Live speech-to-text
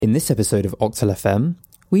In this episode of Octal FM,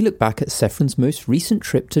 we look back at Sephron's most recent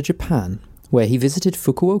trip to Japan, where he visited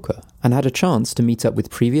Fukuoka and had a chance to meet up with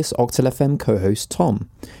previous Octal FM co-host Tom,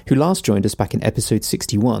 who last joined us back in episode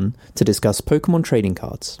 61 to discuss Pokemon trading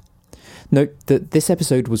cards. Note that this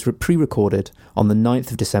episode was pre-recorded on the 9th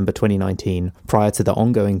of December 2019, prior to the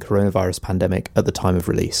ongoing coronavirus pandemic at the time of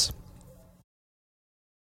release.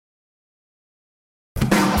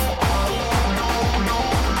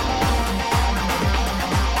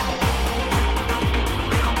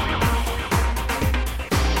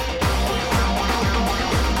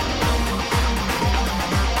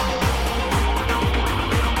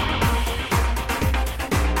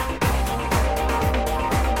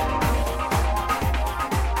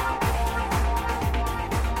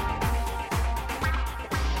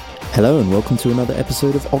 Hello and welcome to another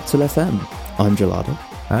episode of Octal FM. I'm Gelado.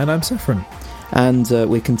 And I'm Sephron. And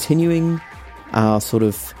we're continuing our sort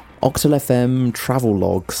of Octal FM travel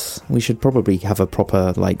logs. We should probably have a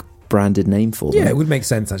proper, branded name for them. Yeah, it would make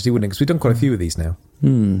sense, actually, wouldn't it? Because we've done quite a few of these now.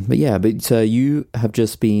 But you have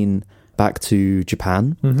just been back to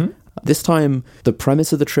Japan. Mm-hmm. This time, the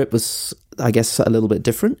premise of the trip was, I guess, a little bit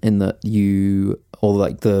different in that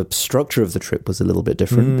the structure of the trip was a little bit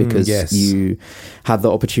different because you had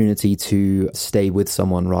the opportunity to stay with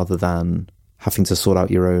someone rather than having to sort out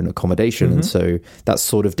your own accommodation. Mm-hmm. And so that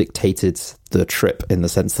sort of dictated the trip in the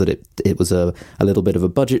sense that it was a little bit of a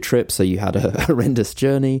budget trip. So you had a horrendous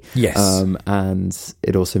journey. Yes. And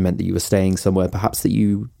it also meant that you were staying somewhere perhaps that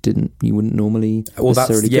you wouldn't normally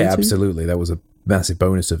necessarily go to. Yeah, absolutely. That was a massive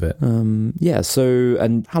bonus of it. So,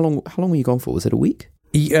 and how long were you gone for? Was it a week?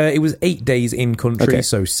 It was 8 days in country,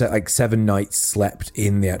 so 7 nights slept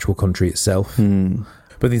in the actual country itself.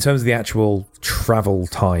 But in terms of the actual travel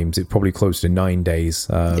times, it's probably close to 9 days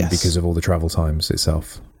because of all the travel times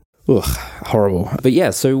itself. Ugh, horrible. But yeah,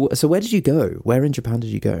 so where did you go? Where in Japan did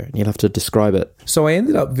you go? You'll have to describe it. So I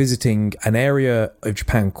ended up visiting an area of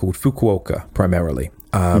Japan called Fukuoka, primarily.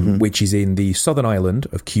 Which is in the southern island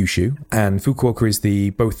of Kyushu, and Fukuoka is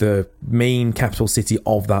both the main capital city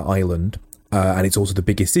of that island, and it's also the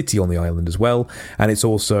biggest city on the island as well, and it's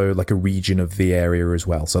also like a region of the area as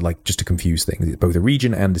well. So just to confuse things, it's both a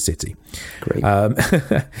region and a city. Great.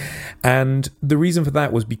 And the reason for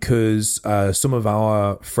that was because some of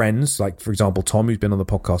our friends, like for example Tom, who's been on the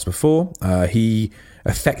podcast before, he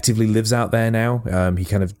effectively lives out there now. He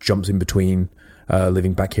kind of jumps in between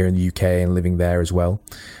living back here in the UK and living there as well.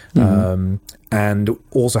 And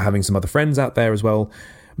also having some other friends out there as well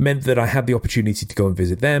meant that I had the opportunity to go and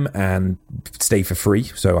visit them and stay for free.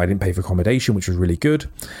 So I didn't pay for accommodation, which was really good.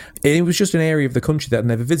 It was just an area of the country that I'd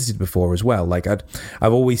never visited before as well.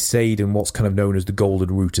 I've always stayed in what's kind of known as the Golden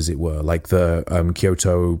Route, as it were, like the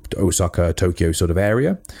Kyoto, Osaka, Tokyo sort of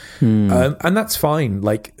area. And that's fine,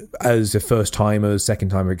 as a first timer, second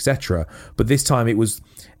timer, etc. But this time it was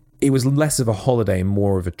less of a holiday and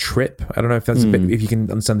more of a trip. I don't know if that's if you can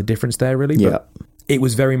understand the difference there, really. But it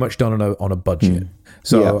was very much done on a budget.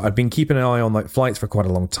 So I'd been keeping an eye on flights for quite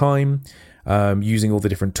a long time, using all the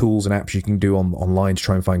different tools and apps you can do online to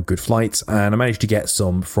try and find good flights. And I managed to get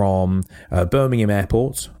some from Birmingham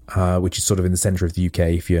Airport, which is sort of in the centre of the UK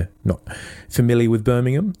if you're not familiar with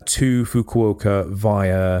Birmingham, to Fukuoka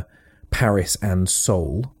via Paris and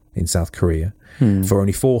Seoul in South Korea for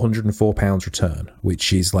only £404 return,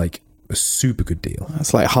 which is a super good deal.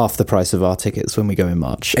 That's half the price of our tickets when we go in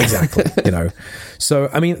March. Exactly. So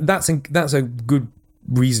I mean that's a good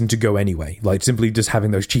reason to go anyway. Simply just having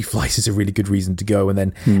those cheap flights is a really good reason to go, and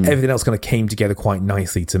then everything else kind of came together quite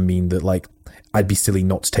nicely to mean that I'd be silly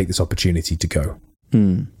not to take this opportunity to go.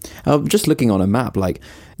 Just looking on a map,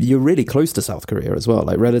 you're really close to South Korea as well,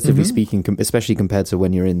 relatively speaking, especially compared to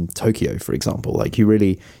when you're in Tokyo, for example. You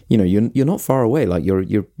really, you're not far away.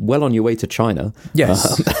 You're well on your way to China.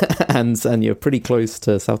 Yes. And you're pretty close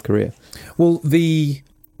to South Korea. Well,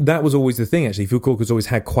 that was always the thing, actually. Fukuoka's always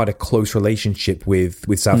had quite a close relationship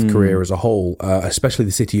with South Korea as a whole, especially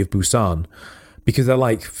the city of Busan, because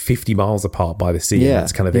they're 50 miles apart by the sea. And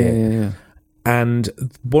that's kind of it. Yeah. And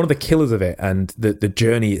one of the killers of it, and the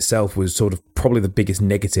journey itself was sort of probably the biggest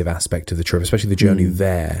negative aspect of the trip, especially the journey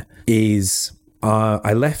there, is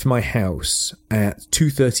I left my house at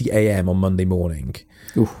 2:30 a.m. on Monday morning.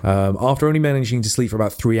 After only managing to sleep for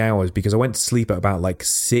about 3 hours, because I went to sleep at about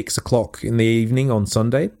 6 o'clock in the evening on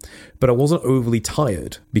Sunday, but I wasn't overly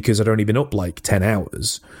tired because I'd only been up 10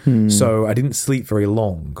 hours. So I didn't sleep very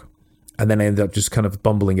long. And then I ended up just kind of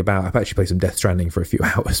bumbling about. I've actually played some Death Stranding for a few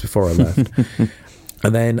hours before I left.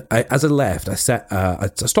 And then as I left, I set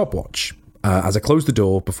a stopwatch. As I closed the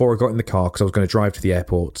door, before I got in the car, because I was going to drive to the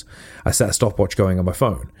airport, I set a stopwatch going on my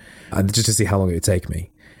phone, and just to see how long it would take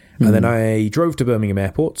me. And then I drove to Birmingham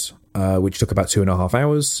Airport, which took about 2.5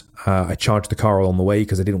 hours. I charged the car on the way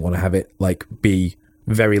because I didn't want to have it like be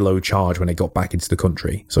very low charge when I got back into the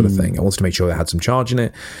country, sort of thing. I wanted to make sure I had some charge in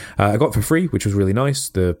it. I got it for free, which was really nice.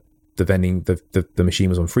 The vending, the machine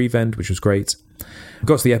was on free vend, which was great.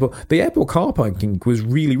 Got to the airport. The airport car parking was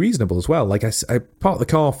really reasonable as well. Like I parked the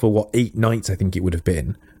car for 8 nights, I think it would have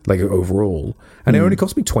been, like overall, and it only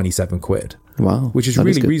cost me 27 quid. Wow, which is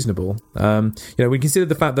really reasonable. We consider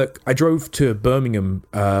the fact that I drove to Birmingham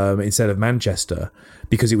instead of Manchester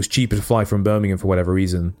because it was cheaper to fly from Birmingham for whatever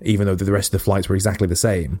reason, even though the rest of the flights were exactly the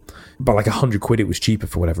same. By like 100 quid, it was cheaper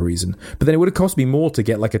for whatever reason. But then it would have cost me more to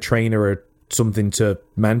get like a train or something to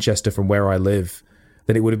Manchester from where I live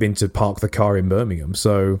than it would have been to park the car in Birmingham.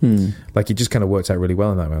 So like it just kind of worked out really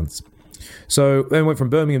well in that sense. So then went from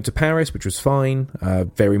Birmingham to Paris, which was fine.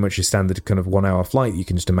 Very much a standard kind of 1 hour flight. You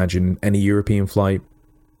can just imagine any European flight.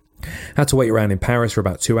 Had to wait around in Paris for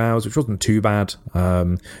about 2 hours, which wasn't too bad.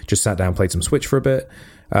 Just sat down, played some Switch for a bit.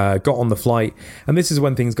 Got on the flight. And this is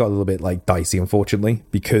when things got a little bit like dicey, unfortunately,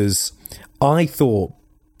 because I thought,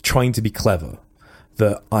 trying to be clever,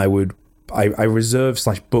 that I reserved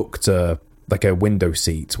 / booked like a window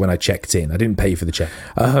seat when I checked in. I didn't pay for the check.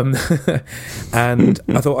 And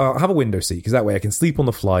I thought I'll have a window seat because that way I can sleep on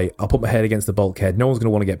the flight. I'll put my head against the bulkhead. No one's going to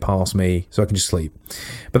want to get past me, so I can just sleep.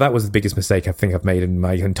 But that was the biggest mistake I think I've made in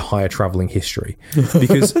my entire traveling history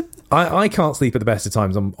because I can't sleep at the best of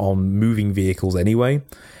times on moving vehicles anyway.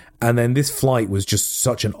 And then this flight was just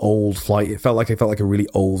such an old flight. It felt like a really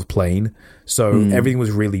old plane. So everything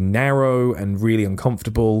was really narrow and really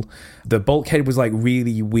uncomfortable. The bulkhead was like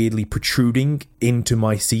really weirdly protruding into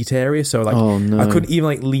my seat area. So like I couldn't even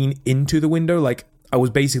like lean into the window. Like I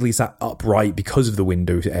was basically sat upright because of the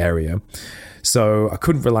window area. So I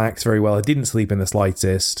couldn't relax very well. I didn't sleep in the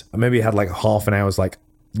slightest. I maybe had like half an hour's like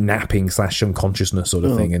napping / unconsciousness sort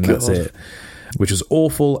of thing. And God. That's it. Which was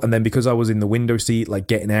awful. And then because I was in the window seat, like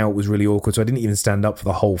getting out was really awkward. So I didn't even stand up for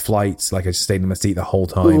the whole flight. Like I just stayed in my seat the whole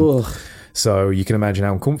time. Ugh. So you can imagine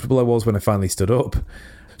how uncomfortable I was when I finally stood up.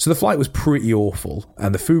 So the flight was pretty awful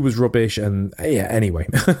and the food was rubbish. And yeah, anyway.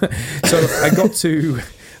 So I got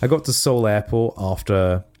to Seoul Airport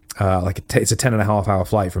after it's a 10.5 hour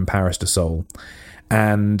flight from Paris to Seoul.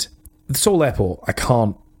 And the Seoul Airport, I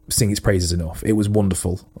can't sing its praises enough. It was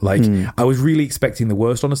wonderful. Like I was really expecting the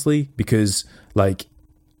worst, honestly, because like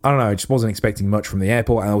I don't know, I just wasn't expecting much from the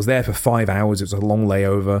airport, and I was there for 5 hours. It was a long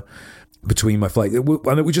layover between my flight,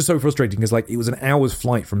 and it was just so frustrating because like it was an hour's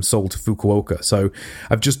flight from Seoul to Fukuoka. So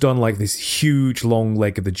I've just done like this huge long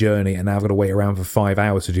leg of the journey, and now I've got to wait around for 5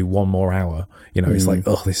 hours to do 1 more hour. It's like,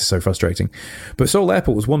 oh, this is so frustrating. But Seoul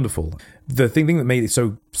Airport was wonderful. The thing that made it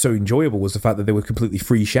so enjoyable was the fact that they were completely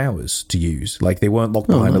free showers to use. Like they weren't locked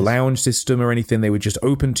behind a lounge system or anything. They were just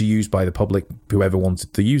open to use by the public, whoever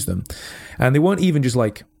wanted to use them. And they weren't even just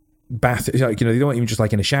like bath, they weren't even just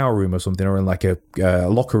like in a shower room or something, or in like a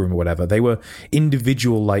locker room or whatever. They were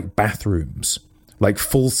individual like bathrooms, like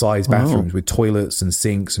full-size bathrooms with toilets and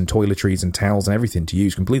sinks and toiletries and towels and everything to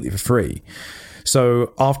use completely for free.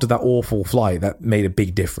 So after that awful flight, that made a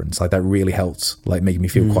big difference. Like that really helped, like making me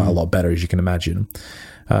feel quite a lot better, as you can imagine.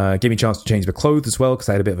 Gave me a chance to change my clothes as well, because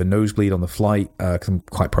I had a bit of a nosebleed on the flight, because I'm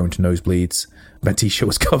quite prone to nosebleeds. My t-shirt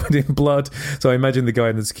was covered in blood, so I imagine the guy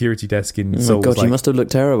in the security desk in Seoul God, you must have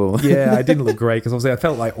looked terrible. Yeah, I didn't look great, because obviously I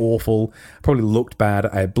felt like awful, probably looked bad.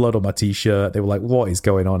 I had blood on my t-shirt. They were like, what is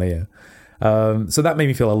going on here? So that made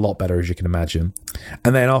me feel a lot better, as you can imagine.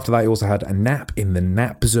 And then after that, I also had a nap in the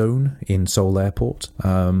nap zone in Seoul Airport. They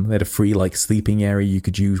had a free like sleeping area you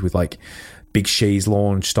could use with like big chaise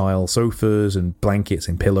lounge style sofas and blankets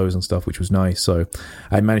and pillows and stuff, which was nice. So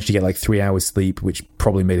I managed to get like 3 hours sleep, which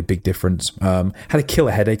probably made a big difference. Had a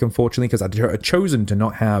killer headache, unfortunately, because I'd chosen to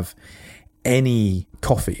not have any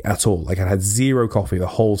coffee at all. Like I had zero coffee the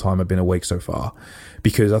whole time I've been awake so far,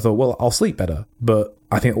 because I thought, well, I'll sleep better. But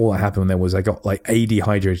I think all that happened then was I got like A,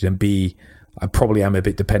 dehydrated, and B, I probably am a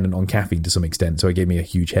bit dependent on caffeine to some extent, so it gave me a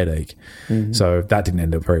huge headache. So that didn't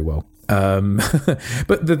end up very well.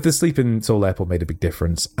 But the sleep in Seoul Airport made a big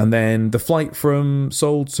difference. And then the flight from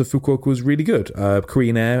Seoul to Fukuoka was really good.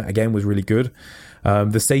 Korean Air, again, was really good.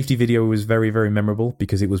 The safety video was very, very memorable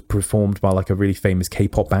because it was performed by like a really famous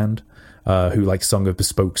K-pop band who like sung a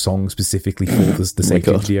bespoke song specifically for the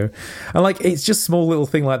safety video. And like it's just small little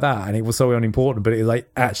thing like that, and it was so unimportant, but it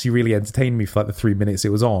like actually really entertained me for like the 3 minutes it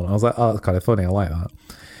was on. I was like, oh, that's kind of funny. I like that.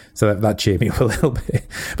 So that cheered me up a little bit.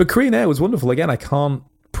 But Korean Air was wonderful. Again, I can't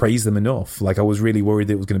praise them enough. Like, I was really worried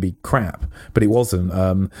that it was going to be crap, but it wasn't.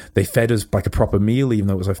 They fed us like a proper meal, even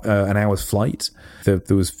though it was an hour's flight. There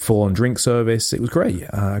was full-on drink service. It was great.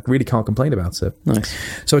 I really can't complain about it. Nice.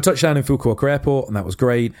 So I touched down in Fukuoka Airport, and that was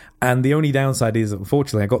great. And the only downside is,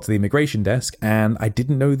 unfortunately, I got to the immigration desk, and I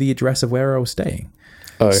didn't know the address of where I was staying.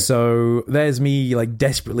 Oh. So there's me like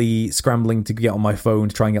desperately scrambling to get on my phone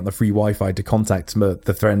to try and get the free Wi-Fi to contact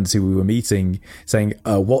the friends who we were meeting, saying,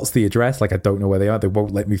 what's the address? Like, I don't know where they are. They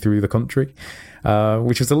won't let me through the country,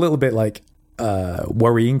 which was a little bit like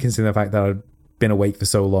worrying, considering the fact that I'd been awake for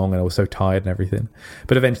so long and I was so tired and everything.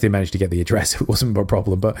 But eventually I managed to get the address. It wasn't a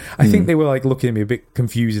problem. But I think they were like looking at me a bit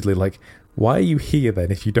confusedly, like, why are you here then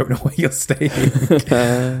if you don't know where you're staying?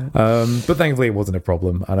 But thankfully it wasn't a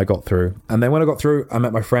problem, and I got through. And then when I got through, I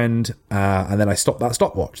met my friend, and then I stopped that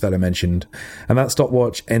stopwatch that I mentioned, and that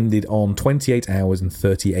stopwatch ended on 28 hours and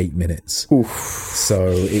 38 minutes. Oof.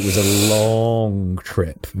 So it was a long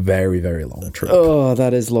trip, very, very long trip. Oh,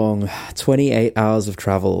 that is long. 28 hours of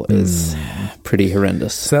travel is pretty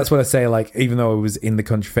horrendous. So that's what I say, like, even though I was in the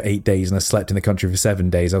country for 8 days and I slept in the country for 7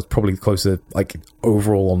 days, I was probably closer, like,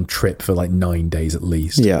 overall on trip for like 9 days at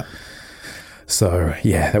least. Yeah. So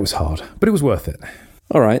yeah, that was hard, but it was worth it.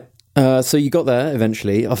 All right. So you got there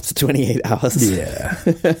eventually after 28 hours. Yeah.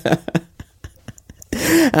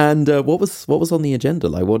 And what was on the agenda?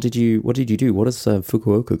 Like, what did you do? What has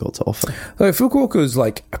Fukuoka got to offer? Fukuoka is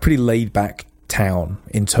like a pretty laid back town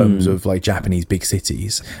in terms of like Japanese big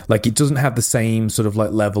cities. Like, it doesn't have the same sort of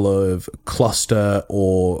like level of cluster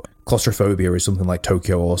or claustrophobia as something like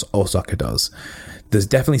Tokyo or Osaka does. There's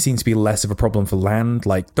definitely seems to be less of a problem for land.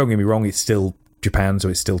 Like, don't get me wrong, it's still Japan, so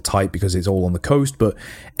it's still tight because it's all on the coast, but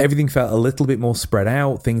everything felt a little bit more spread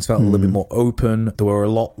out. Things felt a little bit more open. There were a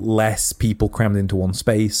lot less people crammed into one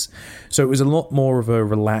space. So it was a lot more of a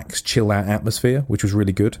relaxed, chill out atmosphere, which was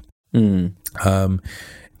really good.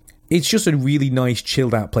 It's just a really nice,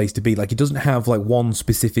 chilled out place to be. Like, it doesn't have like one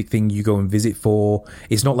specific thing you go and visit for.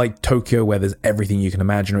 It's not like Tokyo where there's everything you can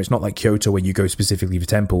imagine, or it's not like Kyoto where you go specifically for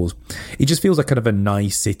temples. It just feels like kind of a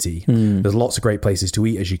nice city. There's lots of great places to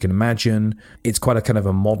eat, as you can imagine. It's quite a kind of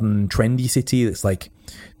a modern, trendy city that's like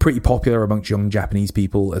pretty popular amongst young Japanese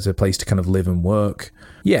people as a place to kind of live and work.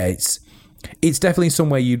 Yeah, it's definitely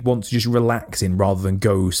somewhere you'd want to just relax in rather than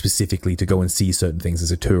go specifically to go and see certain things as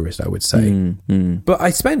a tourist, I would say. But I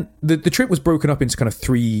spent... The trip was broken up into kind of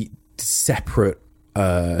 3 separate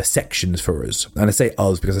sections for us. And I say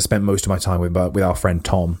us because I spent most of my time with our friend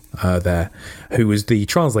Tom there, who was the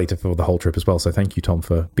translator for the whole trip as well. So thank you, Tom,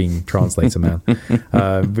 for being translator man,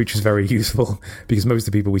 which was very useful because most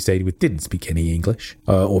of the people we stayed with didn't speak any English,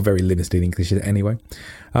 or very limited English anyway.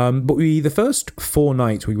 But the first 4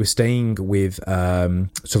 nights we were staying with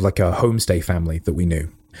sort of like a homestay family that we knew.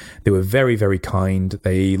 They were very, very kind.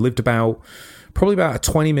 They lived probably about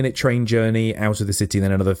a 20-minute train journey out of the city, and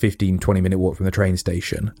then another 15-20-minute walk from the train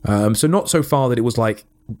station. So not so far that it was like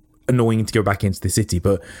annoying to go back into the city,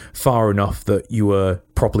 but far enough that you were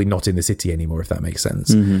properly not in the city anymore, if that makes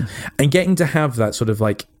sense. And getting to have that sort of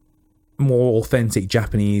like more authentic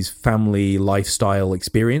Japanese family lifestyle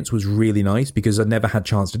experience was really nice, because I'd never had a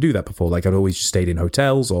chance to do that before. Like, I'd always just stayed in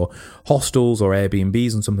hotels or hostels or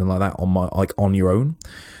Airbnbs and something like that on your own.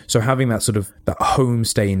 So having that sort of that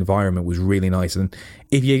homestay environment was really nice. And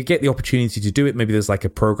if you get the opportunity to do it, maybe there's like a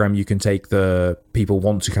program you can take the people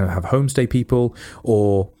want to kind of have homestay people,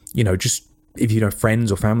 or, you know, just if you know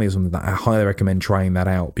friends or family or something, that I highly recommend trying that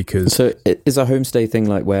out. Because so is a homestay thing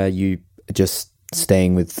like where you just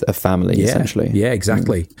staying with a family, essentially? Yeah,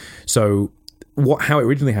 exactly. So how it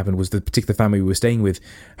originally happened was the particular family we were staying with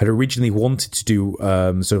had originally wanted to do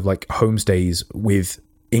sort of like homestays with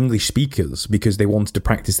English speakers because they wanted to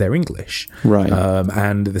practice their English. Right.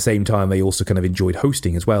 And at the same time, they also kind of enjoyed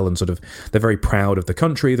hosting as well. And sort of, they're very proud of the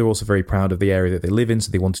country. They're also very proud of the area that they live in.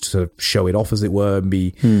 So they wanted to sort of show it off, as it were, and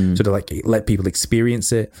be sort of like let people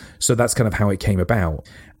experience it. So that's kind of how it came about.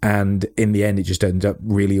 And in the end, it just ended up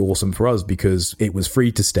really awesome for us because it was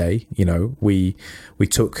free to stay. You know, we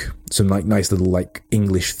took some like nice little like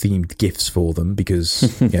English themed gifts for them because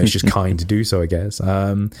it's just kind to do so, I guess.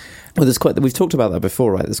 Well, we've talked about that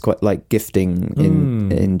before, right? There's quite like gifting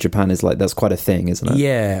in Japan is like, that's quite a thing, isn't it?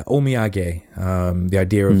 Yeah, omiyage. The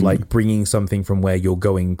idea of like bringing something from where you're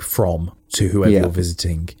going from to whoever you're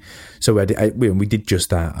visiting. So we did just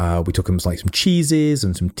that. We took them like some cheeses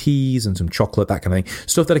and some teas and some chocolate, that kind of thing.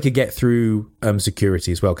 Stuff that I could get through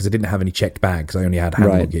security as well, because I didn't have any checked bags. I only had hand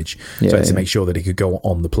luggage. So I had to make sure that it could go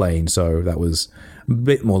on the plane. So that was a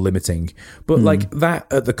bit more limiting. But like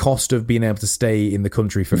that at the cost of being able to stay in the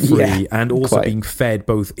country for free and also being fed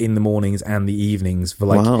both in the mornings and the evenings for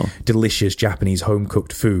like delicious Japanese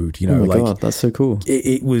home-cooked food. You know, God, that's so cool.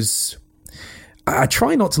 It was... I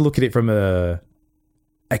try not to look at it from a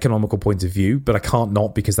economical point of view, but I can't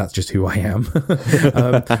not, because that's just who I am.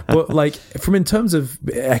 But like in terms of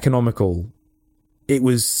economical, it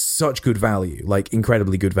was such good value, like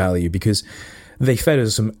incredibly good value, because they fed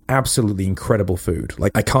us some absolutely incredible food.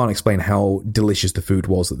 Like I can't explain how delicious the food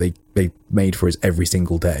was that they made for us every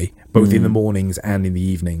single day, both in the mornings and in the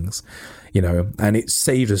evenings, you know, and it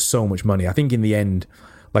saved us so much money. I think in the end,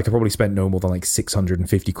 like I probably spent no more than like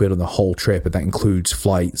 650 quid on the whole trip, but that includes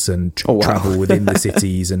flights and travel within the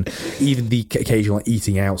cities and even the occasional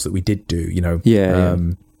eating outs that we did do, you know.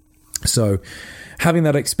 So having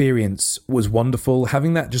that experience was wonderful.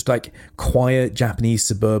 Having that just like quiet Japanese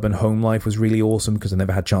suburban home life was really awesome, because I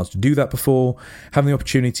never had a chance to do that before. Having the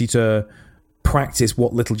opportunity to practice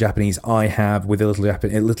what little Japanese I have with a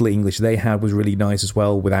little English they had was really nice as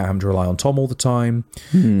well, without having to rely on Tom all the time,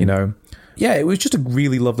 you know. Yeah, it was just a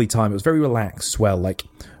really lovely time. It was very relaxed as well. Like,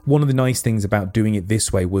 one of the nice things about doing it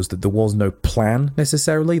this way was that there was no plan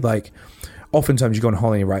necessarily. Like, oftentimes you go on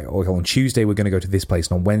holiday, right? Or on Tuesday we're going to go to this place,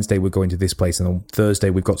 and on Wednesday we're going to this place, and on Thursday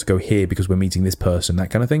we've got to go here because we're meeting this person, that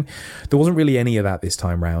kind of thing. There wasn't really any of that this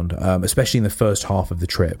time round, especially in the first half of the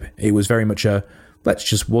trip. It was very much a, let's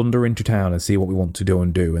just wander into town and see what we want to do,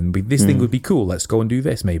 and this thing would be cool. Let's go and do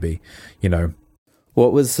this, maybe, you know.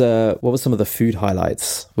 What was some of the food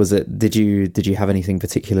highlights? Did you have anything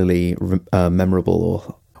particularly memorable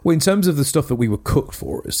or? Well, in terms of the stuff that we were cooked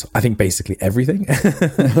for us, I think basically everything,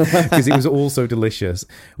 because it was all so delicious.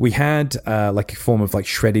 We had like a form of like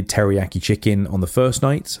shredded teriyaki chicken on the first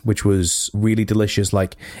night, which was really delicious.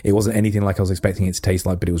 Like, it wasn't anything like I was expecting it to taste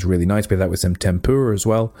like, but it was really nice. We had that with some tempura as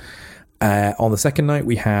well. On the second night,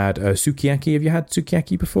 we had sukiyaki. Have you had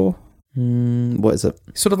sukiyaki before? What is it?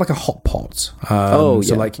 Sort of like a hot pot.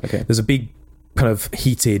 There's a big kind of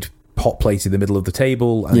heated hot plate in the middle of the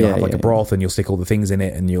table, and you'll have like a broth, and you'll stick all the things in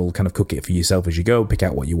it, and you'll kind of cook it for yourself as you go, pick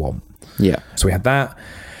out what you want. So we had that.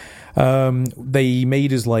 They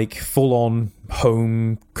made us like full-on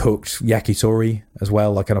home-cooked yakitori as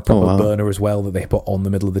well, like on a proper burner as well, that they put on the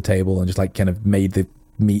middle of the table, and just like kind of made the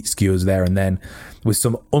meat skewers there and then, with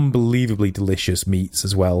some unbelievably delicious meats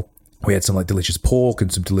as well. We had some like delicious pork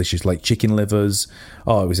and some delicious like chicken livers.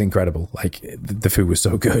 Oh, it was incredible. Like, the food was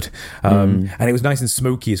so good. And it was nice and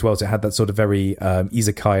smoky as well. So it had that sort of very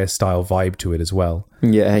izakaya style vibe to it as well.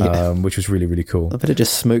 Which was really, really cool. I bet it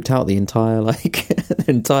just smoked out the entire the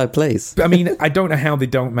entire place. I mean, I don't know how they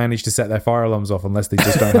don't manage to set their fire alarms off, unless they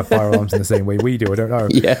just don't have fire alarms in the same way we do. I don't know.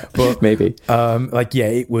 But maybe.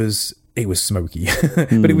 It was smoky,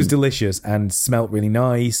 but it was delicious and smelt really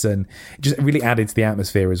nice, and just really added to the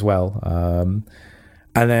atmosphere as well.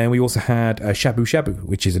 And then we also had shabu shabu,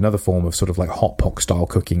 which is another form of sort of like hot pot style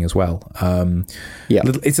cooking as well.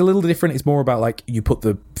 It's a little different. It's more about like you put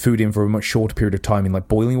the food in for a much shorter period of time in like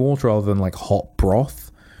boiling water rather than like hot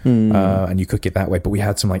broth, and you cook it that way. But we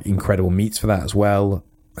had some like incredible meats for that as well.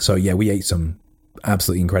 So yeah, we ate some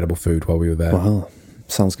absolutely incredible food while we were there. Wow.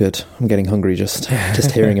 Sounds good. I'm getting hungry just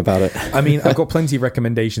hearing about it. I mean, I've got plenty of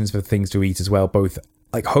recommendations for things to eat as well, both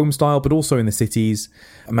like home style, but also in the cities.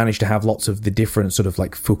 I managed to have lots of the different sort of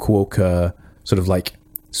like Fukuoka sort of like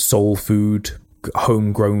soul food,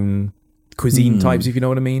 homegrown cuisine types, if you know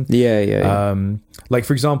what I mean. Like,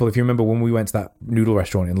 for example, if you remember when we went to that noodle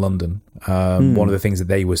restaurant in London, one of the things that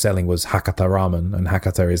they were selling was Hakata ramen, and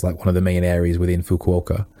Hakata is like one of the main areas within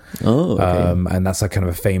Fukuoka. And that's like kind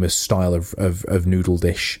of a famous style of noodle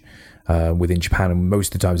dish within Japan. And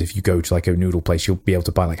most of the times, if you go to like a noodle place, you'll be able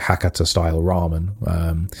to buy like Hakata style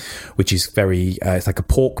ramen, which is very it's like a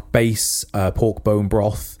pork base, pork bone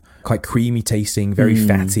broth, quite creamy tasting, very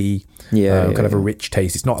fatty, kind of a rich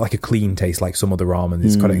taste. It's not like a clean taste like some other ramen.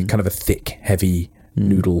 It's kind of a thick, heavy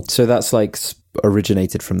noodle. So that's like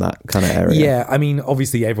originated from that kind of area. Yeah, I mean,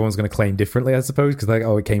 obviously everyone's going to claim differently, I suppose, because like,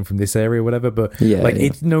 it came from this area or whatever. But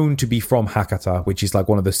it's known to be from Hakata, which is like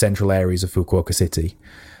one of the central areas of Fukuoka City.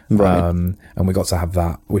 Right. And we got to have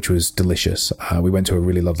that, which was delicious. We went to a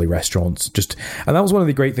really lovely restaurant, and that was one of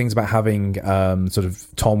the great things about having sort of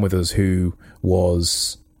Tom with us, who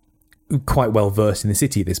was quite well versed in the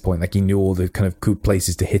city at this point. Like, he knew all the kind of good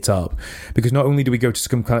places to hit up, because not only do we go to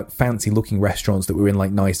some kind of fancy looking restaurants that were in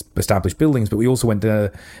like nice established buildings, but we also went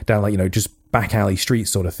down like, you know, just back alley street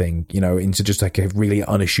sort of thing, into just like a really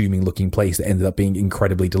unassuming looking place that ended up being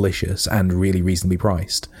incredibly delicious and really reasonably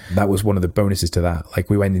priced. That was one of the bonuses to that. Like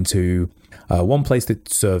we went into one place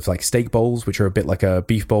that serves like steak bowls, which are a bit like a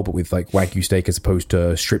beef bowl, but with like Wagyu steak as opposed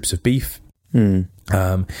to strips of beef. We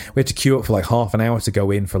had to queue up for like half an hour to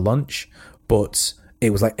go in for lunch, but it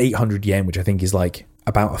was like 800 yen, which I think is like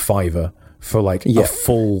about a $5 for like a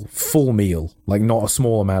full meal, like not a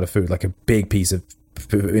small amount of food, like a big piece of,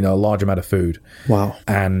 a large amount of food. Wow.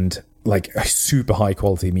 And like a super high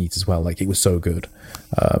quality meat as well. Like it was so good.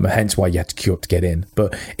 Hence why you had to queue up to get in.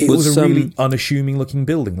 But it was a really unassuming looking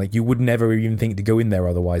building. Like you would never even think to go in there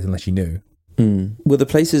otherwise unless you knew. Were the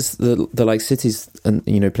places, the like cities and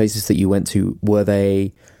places that you went to, were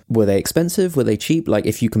they expensive? Were they cheap? Like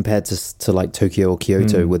if you compared to like Tokyo or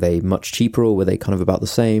Kyoto, were they much cheaper or were they kind of about the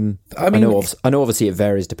same? I know obviously it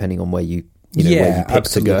varies depending on where you where you pick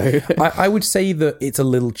to go. I would say that it's a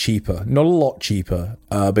little cheaper, not a lot cheaper,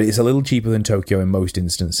 but it's a little cheaper than Tokyo in most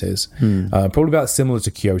instances. Probably about similar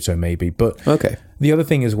to Kyoto maybe. But okay. The other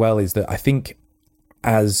thing as well is that I think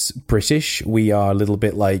as British, we are a little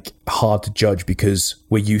bit like hard to judge because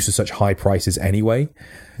we're used to such high prices anyway.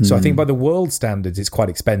 So I think by the world standards, it's quite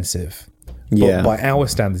expensive. But by our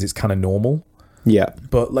standards, it's kind of normal. Yeah.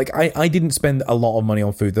 But like I didn't spend a lot of money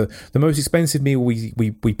on food. The most expensive meal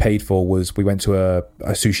we paid for was we went to a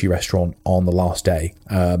sushi restaurant on the last day.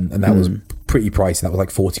 And that was pretty pricey. That was like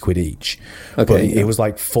 40 quid each. Okay. But it was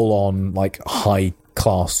like full on like high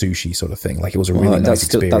class sushi sort of thing. Like it was a really nice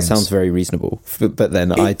experience. That sounds very reasonable. But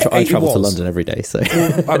then I travel to London every day. So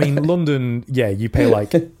I mean, London, you pay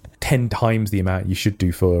like 10 times the amount you should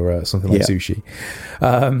do for something like sushi.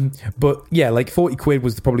 But yeah, like 40 quid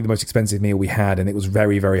was probably the most expensive meal we had, and it was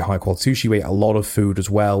very, very high quality sushi. We ate a lot of food as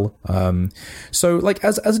well. So like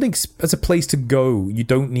as a place to go, you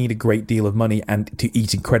don't need a great deal of money and to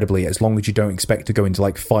eat incredibly, as long as you don't expect to go into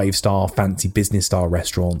like 5-star fancy business style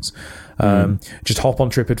restaurants. Just hop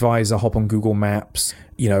on TripAdvisor, hop on Google Maps,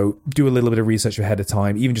 do a little bit of research ahead of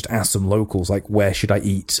time, even just ask some locals, like, where should I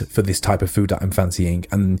eat for this type of food that I'm fancying?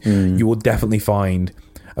 And you will definitely find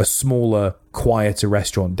a smaller, quieter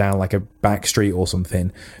restaurant down like a back street or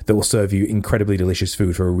something that will serve you incredibly delicious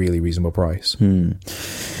food for a really reasonable price.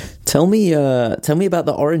 Tell me about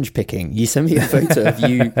the orange picking. You sent me a photo of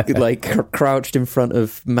you like crouched in front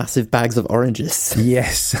of massive bags of oranges.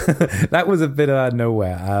 Yes, that was a bit out of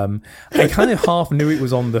nowhere. I kind of half knew it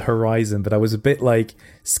was on the horizon, but I was a bit like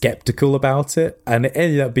skeptical about it, and it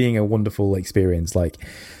ended up being a wonderful experience. Like,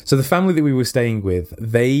 so the family that we were staying with,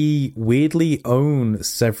 they weirdly own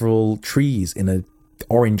several trees in an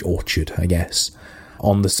orange orchard, I guess,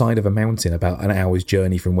 on the side of a mountain about an hour's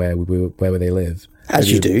journey from where they live.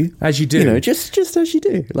 As you do. Just as you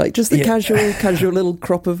do. Like just the casual little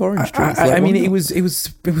crop of orange trees. I mean, it was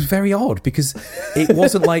very odd because it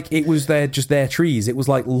wasn't like it was their trees. It was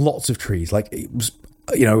like lots of trees. Like it was,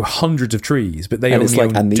 hundreds of trees, but they only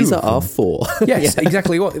owned and these are our 4. Yes,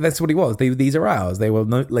 exactly. That's what it was. These are ours. They were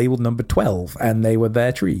labeled number 12 and they were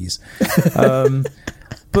their trees.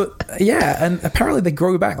 But yeah, and apparently they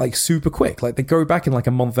grow back like super quick. Like they grow back in like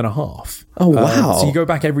a month and a half. Oh wow! So you go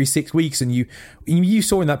back every 6 weeks, and you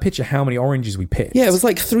saw in that picture how many oranges we picked. Yeah, it was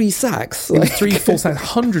like 3 sacks. It was 3 full sacks,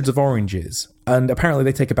 hundreds of oranges, and apparently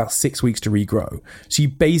they take about 6 weeks to regrow. So you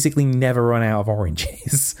basically never run out of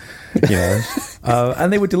oranges.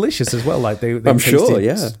 And they were delicious as well. Like they I'm sure,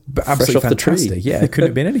 yeah, absolutely fantastic. Yeah, it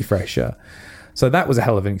couldn't have been any fresher. So that was a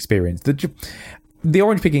hell of an experience. The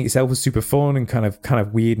orange picking itself was super fun and kind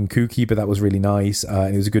of weird and kooky, but that was really nice.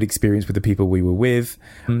 And it was a good experience with the people we were with.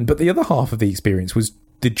 But the other half of the experience was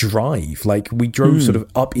the drive. Like we drove sort of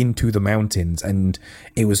up into the mountains, and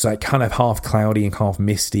it was like kind of half cloudy and half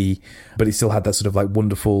misty, but it still had that sort of like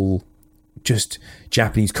wonderful, just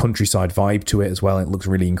Japanese countryside vibe to it as well. And it looks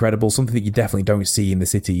really incredible. Something that you definitely don't see in the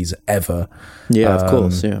cities ever. Yeah, of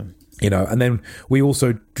course. Yeah. And then we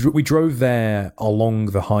also we drove there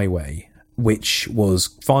along the highway, which was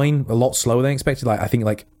fine, a lot slower than expected. Like I think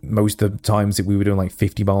like most of the times that we were doing like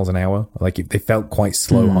 50 miles an hour, like they felt quite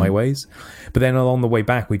slow highways. But then along the way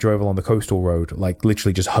back, we drove along the coastal road, like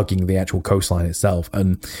literally just hugging the actual coastline itself.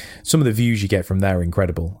 And some of the views you get from there are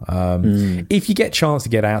incredible. If you get a chance to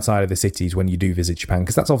get outside of the cities when you do visit Japan,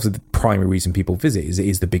 because that's obviously the primary reason people visit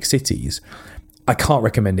is the big cities. I can't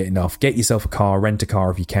recommend it enough. Get yourself a car, rent a car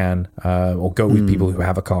if you can, or go with people who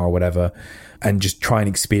have a car or whatever, and just try and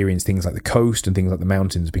experience things like the coast and things like the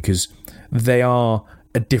mountains, because they are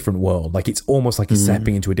a different world. Like it's almost like you're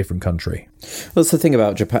stepping into a different country. Well, that's the thing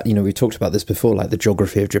about Japan. We talked about this before. Like the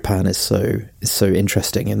geography of Japan is so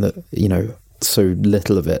interesting in that so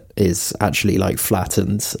little of it is actually like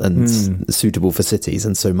flattened and suitable for cities,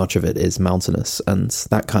 and so much of it is mountainous and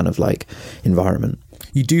that kind of like environment.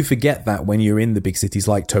 You do forget that when you're in the big cities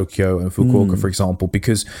like Tokyo and Fukuoka, for example,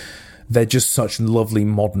 because they're just such lovely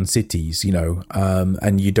modern cities, you know,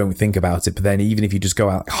 and you don't think about it. But then even if you just go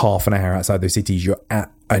out half an hour outside those cities, you're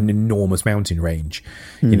at an enormous mountain range.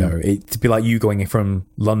 You know, it'd be like you going from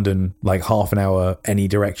London like half an hour any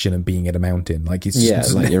direction and being at a mountain. Like it's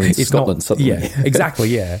just, like you're in Scotland suddenly. Yeah, exactly.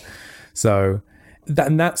 Yeah. So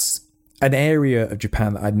that's an area of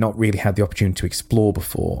Japan that I'd not really had the opportunity to explore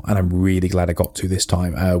before, and I'm really glad I got to this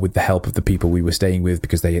time with the help of the people we were staying with,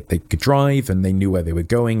 because they could drive and they knew where they were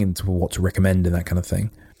going and what to recommend and that kind of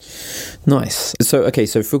thing. Nice. So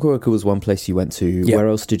Fukuoka was one place you went to. Yep. Where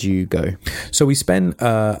else did you go? So we spent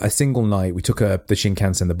a single night. We took the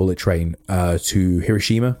Shinkansen, the bullet train, to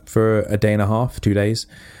Hiroshima for a day and a half, 2 days,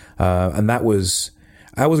 and that was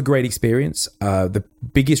a great experience. The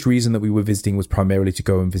biggest reason that we were visiting was primarily to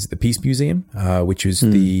go and visit the Peace Museum, which was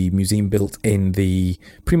the museum built in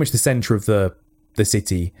pretty much the center of the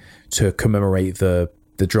city to commemorate the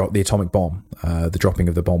atomic bomb, the dropping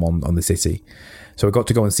of the bomb on the city. So I got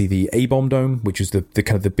to go and see the A-bomb dome, which is the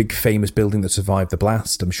kind of the big famous building that survived the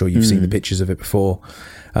blast. I'm sure you've seen the pictures of it before,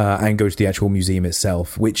 and go to the actual museum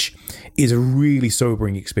itself, which is a really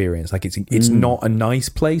sobering experience. Like it's not a nice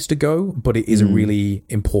place to go, but it is a really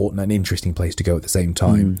important and interesting place to go at the same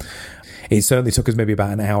time. It certainly took us maybe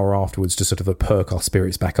about an hour afterwards to sort of perk our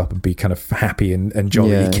spirits back up and be kind of happy and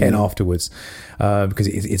jolly again afterwards, because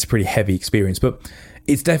it's a pretty heavy experience. But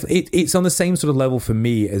it's definitely it's on the same sort of level for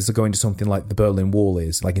me as going to something like the Berlin Wall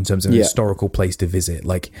is, like in terms of a historical place to visit.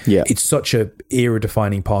 Like it's such a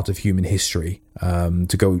era-defining part of human history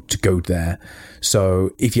to go there.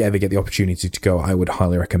 So if you ever get the opportunity to go, I would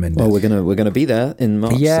highly recommend it. Well, we're gonna be there in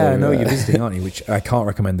March. Yeah, so, you're visiting, aren't you? Which I can't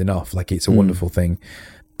recommend enough. Like it's a wonderful thing.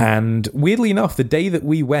 And weirdly enough, the day that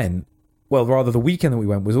we went, well, rather the weekend that we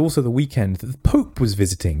went, was also the weekend that the Pope was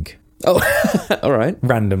visiting. Oh, all right.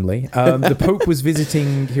 Randomly. The Pope was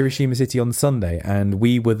visiting Hiroshima City on Sunday, and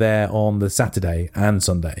we were there on the Saturday and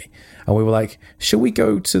Sunday. And we were like, shall we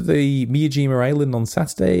go to the Miyajima Island on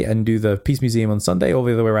Saturday and do the Peace Museum on Sunday, or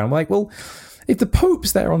the other way around? I'm like, well, if the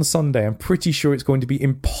Pope's there on Sunday, I'm pretty sure it's going to be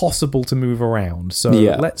impossible to move around. So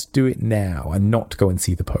let's do it now and not go and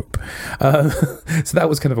see the Pope. So that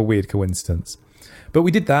was kind of a weird coincidence. But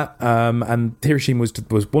we did that, and Hiroshima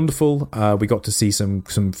was wonderful. We got to see some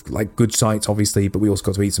like good sights, obviously, but we also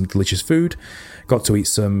got to eat some delicious food. Got to eat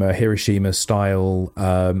some Hiroshima-style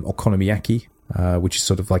okonomiyaki, which is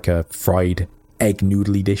sort of like a fried egg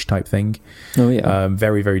noodly dish type thing. Oh yeah,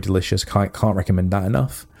 very very delicious. Can't recommend that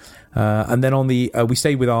enough. And then on we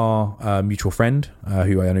stayed with our mutual friend,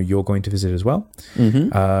 who I know you're going to visit as well.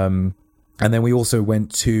 And then we also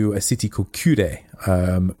went to a city called Kure,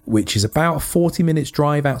 which is about 40 minutes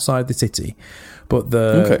drive outside the city. But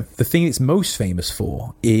the thing it's most famous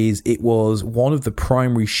for is it was one of the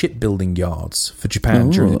primary shipbuilding yards for Japan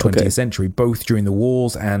during the 20th century, both during the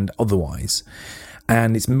wars and otherwise.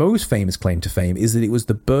 And its most famous claim to fame is that it was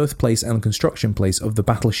the birthplace and construction place of the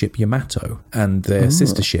battleship Yamato and their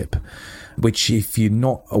sister ship, which, if you're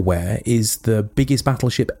not aware, is the biggest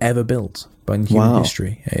battleship ever built in human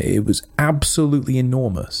history. It was absolutely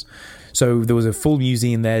enormous. So there was a full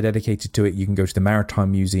museum there dedicated to it. You can go to the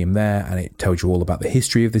Maritime Museum there, and it tells you all about the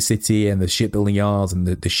history of the city and the shipbuilding yards and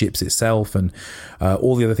the ships itself, and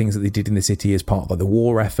all the other things that they did in the city as part of like the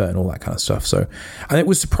war effort and all that kind of stuff. So, and it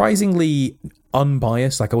was surprisingly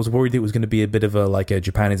unbiased. Like I was worried it was going to be a bit of a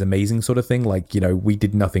Japan is amazing sort of thing. Like, you know, we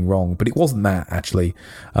did nothing wrong, but it wasn't that actually.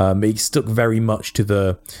 It stuck very much to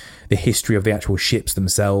the history of the actual ships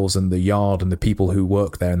themselves and the yard and the people who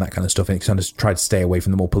work there and that kind of stuff. And it kind of tried to stay away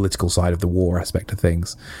from the more political side of the war aspect of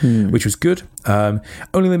things, which was good.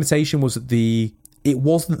 Only limitation was that it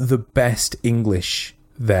wasn't the best English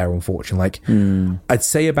there, unfortunately. I'd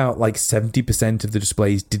say about 70% of the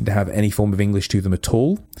displays didn't have any form of English to them at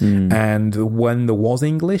all, and when there was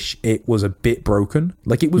English, it was a bit broken.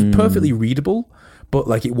 Like it was perfectly readable, but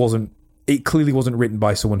it clearly wasn't written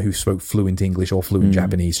by someone who spoke fluent English or fluent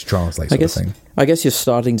Japanese to translate sort of thing. I guess you're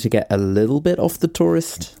starting to get a little bit off the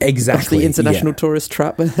tourist, off the international tourist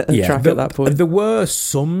track at that point. There were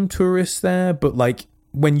some tourists there, but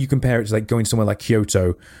when you compare it to going somewhere like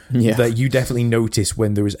Kyoto, that you definitely notice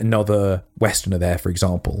when there is another Westerner there, for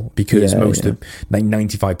example, because most of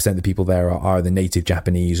 95% of the people there are the native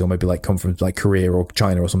Japanese, or maybe come from Korea or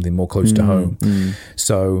China or something more close to home.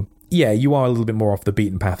 So yeah, you are a little bit more off the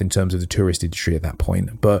beaten path in terms of the tourist industry at that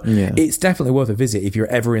point, but it's definitely worth a visit if you're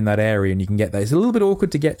ever in that area and you can get there. It's a little bit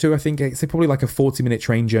awkward to get to. I think it's probably like a 40-minute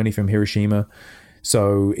train journey from Hiroshima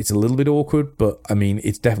So it's a little bit awkward, but I mean,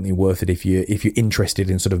 it's definitely worth it if you're interested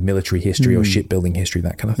in sort of military history or shipbuilding history,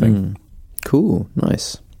 that kind of thing. Cool,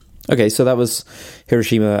 nice. Okay, so that was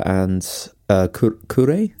Hiroshima and Kure?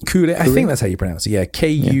 Kure, I think that's how you pronounce it. Yeah,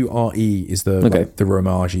 Kure is the the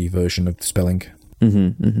Romaji version of the spelling.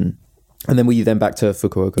 And then were you then back to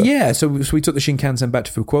Fukuoka? Yeah, so we took the Shinkansen back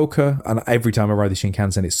to Fukuoka, and every time I ride the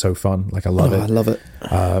Shinkansen, it's so fun. Like, I love it. I love it.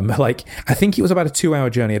 Like, I think it was about a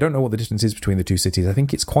 2-hour journey. I don't know what the distance is between the two cities. I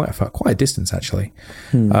think it's quite a distance, actually.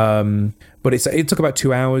 But it took about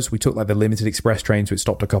 2 hours. We took like the limited express train, so it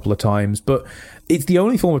stopped a couple of times. But it's the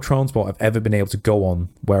only form of transport I've ever been able to go on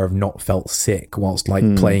where I've not felt sick whilst like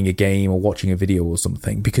playing a game or watching a video or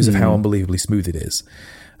something, because of how unbelievably smooth it is.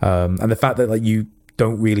 And the fact that like you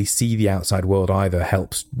don't really see the outside world either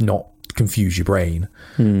helps not confuse your brain.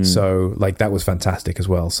 So like that was fantastic as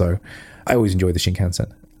well. So I always enjoy the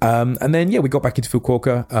Shinkansen. And then, we got back into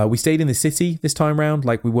Fukuoka. We stayed in the city this time round.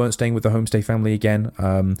 Like, we weren't staying with the homestay family again.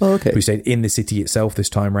 We stayed in the city itself this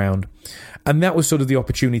time round. And that was sort of the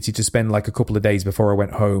opportunity to spend like a couple of days before I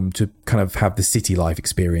went home to kind of have the city life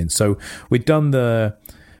experience. So we'd done the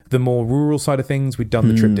more rural side of things. We'd done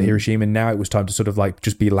the trip to Hiroshima, and now it was time to sort of like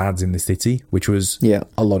just be lads in the city, which was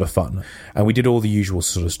a lot of fun. And we did all the usual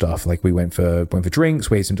sort of stuff. Like, we went for drinks,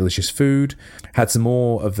 we ate some delicious food, had some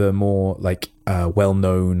more of the more like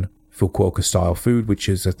well-known Fukuoka style food, which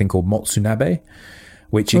is a thing called motsunabe,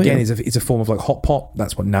 which again is it's a form of like hot pot.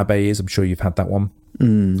 That's what nabe is. I'm sure you've had that one.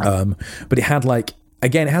 But it had like,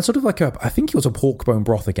 again, it had sort of like I think it was a pork bone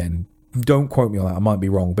broth again. Don't quote me on that. I might be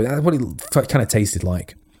wrong, but that's what it kind of tasted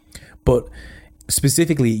like. But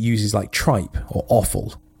specifically, it uses like tripe or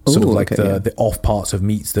offal, sort of like the off parts of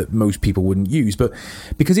meats that most people wouldn't use. But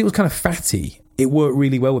because it was kind of fatty, it worked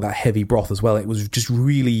really well with that heavy broth as well. It was just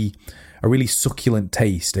really a really succulent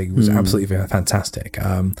taste. It was absolutely fantastic.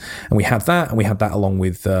 And we had that along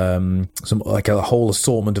with some like a whole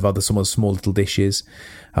assortment of some of the small little dishes.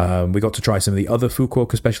 We got to try some of the other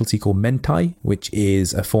Fukuoka specialty called mentai, which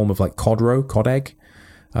is a form of like cod egg,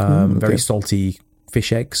 very salty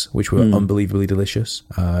fish eggs, which were unbelievably delicious.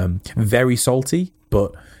 Very salty,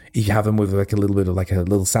 but if you have them with like a little bit of like a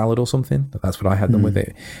little salad or something, that's what I had them with.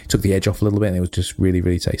 It took the edge off a little bit, and it was just really,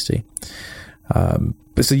 really tasty.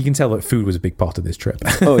 But so you can tell that food was a big part of this trip.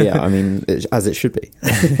 Oh yeah, I mean, as it should be.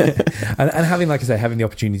 and having, like I say, having the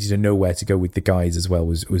opportunity to know where to go with the guides as well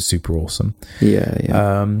was super awesome. Yeah.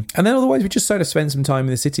 And then otherwise we just sort of spent some time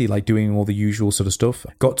in the city, like doing all the usual sort of stuff.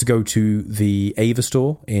 Got to go to the Ava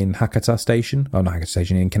store in Hakata Station. Oh, not Hakata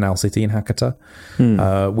Station, in Canal City in Hakata,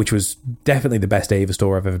 which was definitely the best Ava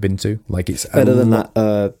store I've ever been to. Like, it's better than that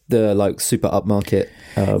the like super upmarket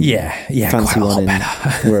fancy one in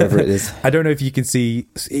wherever it is. I don't know if you can see,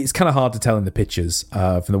 it's kind of hard to tell in the pictures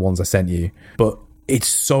from the ones I sent you, but it's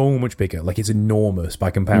so much bigger. Like, it's enormous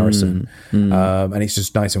by comparison. And it's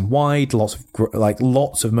just nice and wide, lots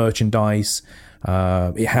of merchandise.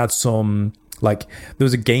 It had some, like, there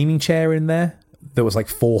was a gaming chair in there that was like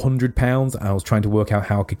 £400. I was trying to work out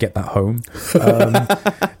how I could get that home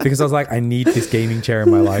because I was like, I need this gaming chair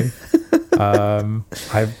in my life.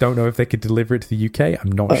 I don't know if they could deliver it to the UK.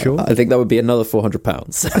 I'm not sure. I think that would be another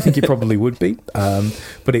 £400. I think it probably would be.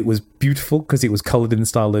 But it was beautiful because it was coloured in the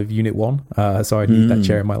style of Unit 1. So I need that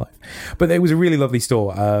chair in my life. But it was a really lovely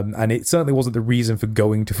store. And it certainly wasn't the reason for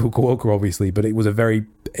going to Fukuoka, obviously, but it was a very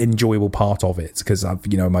enjoyable part of it because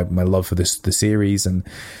I've, my love for the series, and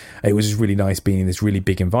it was just really nice being in this really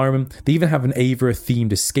big environment. They even have an Ava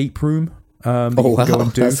themed escape room. That you can go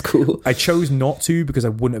and do. That's cool. I chose not to because I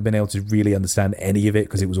wouldn't have been able to really understand any of it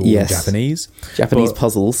because it was all in Japanese. Japanese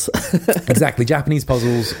puzzles. Exactly. Japanese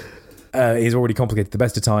puzzles is already complicated at the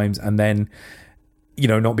best of times. And then,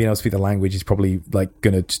 not being able to speak the language is probably like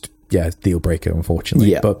going to just, deal breaker,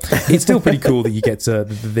 unfortunately. Yeah. But it's still pretty cool that you get to,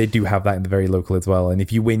 they do have that in the very local as well. And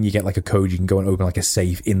if you win, you get like a code. You can go and open like a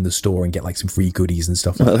safe in the store and get like some free goodies and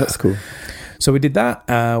stuff like that. That's cool. So we did that.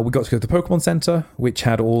 We got to go to the Pokemon Center, which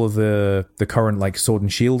had all of the current like Sword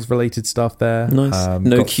and Shields related stuff there. Nice.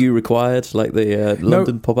 No queue required, like the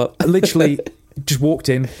London pop-up. Literally, just walked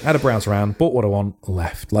in, had a browse around, bought what I want,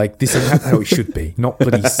 left. Like, this is how it should be. Not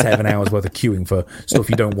bloody 7 hours worth of queuing for stuff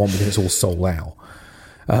you don't want because it's all sold out.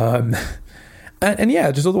 And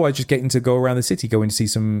just otherwise just getting to go around the city, going to see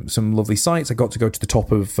some lovely sights. I got to go to the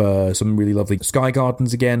top of some really lovely sky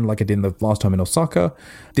gardens again, like I did the last time in Osaka.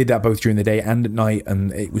 Did that both during the day and at night,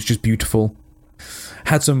 and it was just beautiful.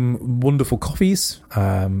 Had some wonderful coffees.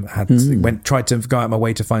 Tried to go out of my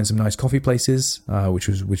way to find some nice coffee places, which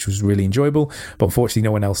was really enjoyable. But unfortunately,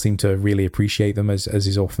 no one else seemed to really appreciate them, as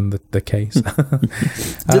is often the case.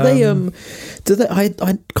 Do they?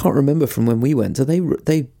 I can't remember from when we went. Do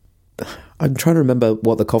they I'm trying to remember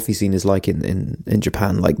what the coffee scene is like in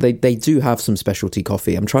Japan. Like they do have some specialty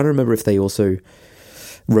coffee. I'm trying to remember if they also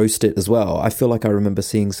roast it as well. I feel like I remember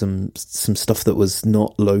seeing some stuff that was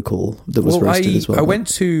not local that was roasted as well. I went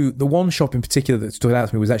to the one shop in particular that stood out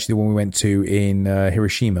to me was actually the one we went to in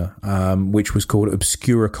Hiroshima, which was called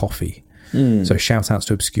Obscura Coffee. So shout outs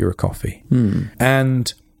to Obscura Coffee.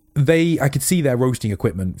 And I could see their roasting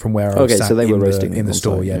equipment from where I was sat, so they were roasting in the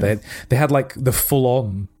store. Yeah. They had like the full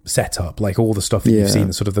on setup, like all the stuff that you've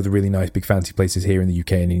seen, sort of the really nice big fancy places here in the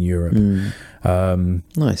UK and in Europe.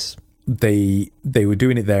 Nice. They were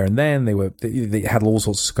doing it there and then. They had all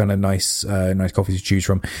sorts of kind of nice coffees to choose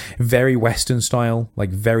from. Very Western style, like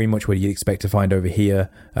very much what you'd expect to find over here.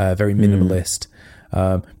 Very minimalist.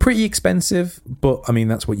 Pretty expensive, but I mean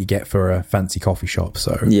that's what you get for a fancy coffee shop.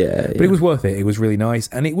 So but it was worth it. It was really nice,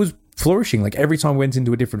 and it was flourishing. Like every time I went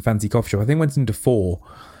into a different fancy coffee shop, I think I went into 4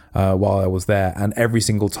 while I was there, and every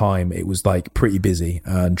single time it was like pretty busy,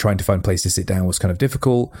 and trying to find a place to sit down was kind of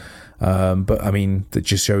difficult. But I mean, that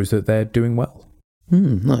just shows that they're doing well.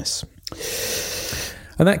 Nice.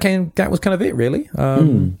 And that was kind of it, really.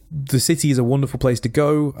 The city is a wonderful place to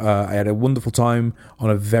go. I had a wonderful time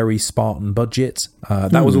on a very Spartan budget.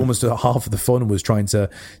 That was almost half of the fun, was trying to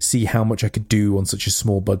see how much I could do on such a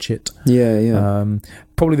small budget.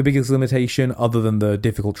 Probably the biggest limitation, other than the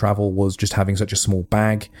difficult travel, was just having such a small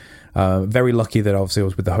bag. Very lucky that obviously I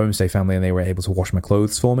was with the homestay family and they were able to wash my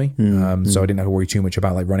clothes for me. So I didn't have to worry too much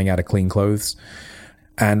about like running out of clean clothes.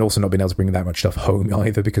 And also not being able to bring that much stuff home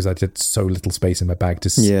either, because I had so little space in my bag to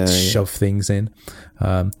shove things in.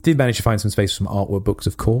 Did manage to find some space for some artwork books,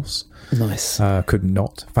 of course. Nice. Could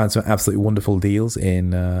not. Found some absolutely wonderful deals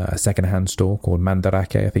in a second-hand store called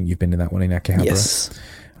Mandarake. I think you've been in that one in Akihabara. Yes.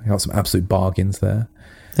 I got some absolute bargains there.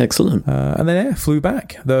 Excellent. And then flew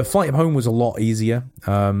back. The flight home was a lot easier.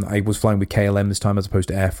 I was flying with KLM this time as opposed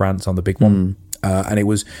to Air France on the big one. And it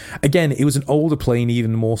was an older plane,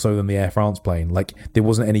 even more so than the Air France plane. Like, there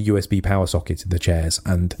wasn't any USB power sockets in the chairs,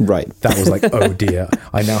 and that was like, oh dear,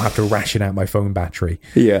 I now have to ration out my phone battery.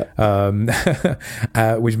 Which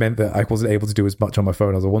meant that I wasn't able to do as much on my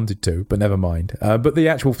phone as I wanted to, but never mind. But the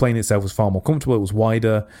actual plane itself was far more comfortable. It was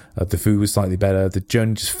wider. The food was slightly better. The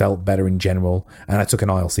journey just felt better in general. And I took an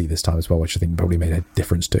aisle seat this time as well, which I think probably made a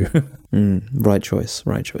difference too. Right choice.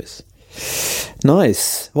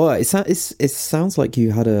 Nice. Well, it sounds like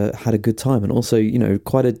you had a good time, and also, you know,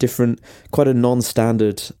 quite a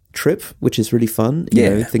non-standard trip, which is really fun. You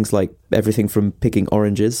know, things like everything from picking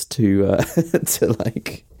oranges to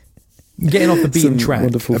like getting off the beaten track a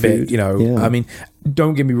bit. Food. You know, I mean,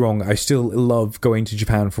 don't get me wrong, I still love going to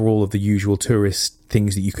Japan for all of the usual tourist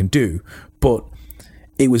things that you can do, but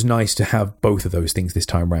it was nice to have both of those things this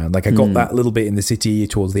time around. Like, I got that little bit in the city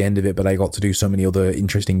towards the end of it, but I got to do so many other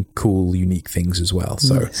interesting, cool, unique things as well.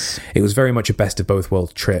 So it was very much a best of both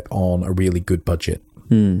worlds trip on a really good budget.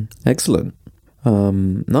 Excellent.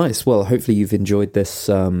 Nice. Well, hopefully you've enjoyed this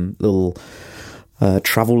little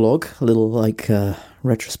travel log, a little like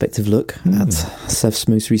retrospective look at Seth's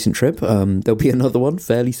most recent trip. There'll be another one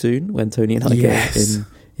fairly soon when Tony and I go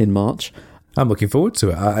in March. I'm looking forward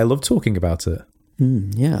to it. I love talking about it.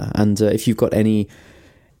 And if you've got any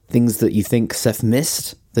things that you think Seth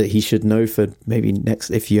missed that he should know for maybe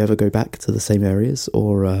next, if you ever go back to the same areas,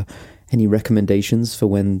 or any recommendations for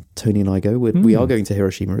when Tony and I go, we are going to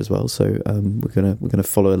Hiroshima as well, so we're gonna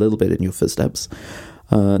follow a little bit in your footsteps.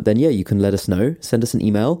 Then you can let us know. Send us an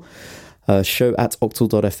email,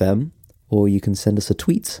 show@octal.fm, or you can send us a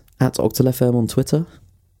tweet @octalfm on Twitter,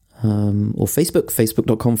 or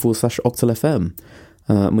facebook.com/octalfm.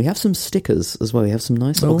 We have some stickers as well. We have some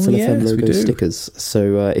nice Octal FM logo stickers.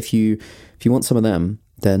 So if you want some of them,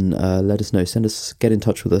 then let us know. Get in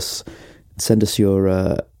touch with us. Send us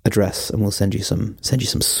your address, and we'll send you some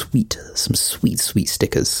sweet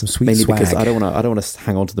stickers. Mainly swag. Because I don't want to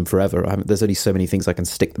hang on to them forever. There's only so many things I can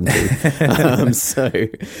stick them to. So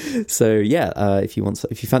if you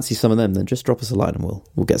fancy some of them, then just drop us a line, and we'll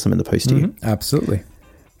get some in the post to you. Absolutely.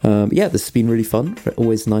 This has been really fun.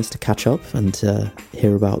 Always nice to catch up and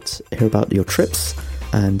hear about your trips.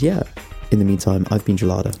 And in the meantime, I've been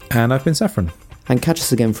Gelada. And I've been Saffron. And catch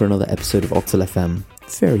us again for another episode of Octal FM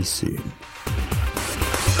very soon.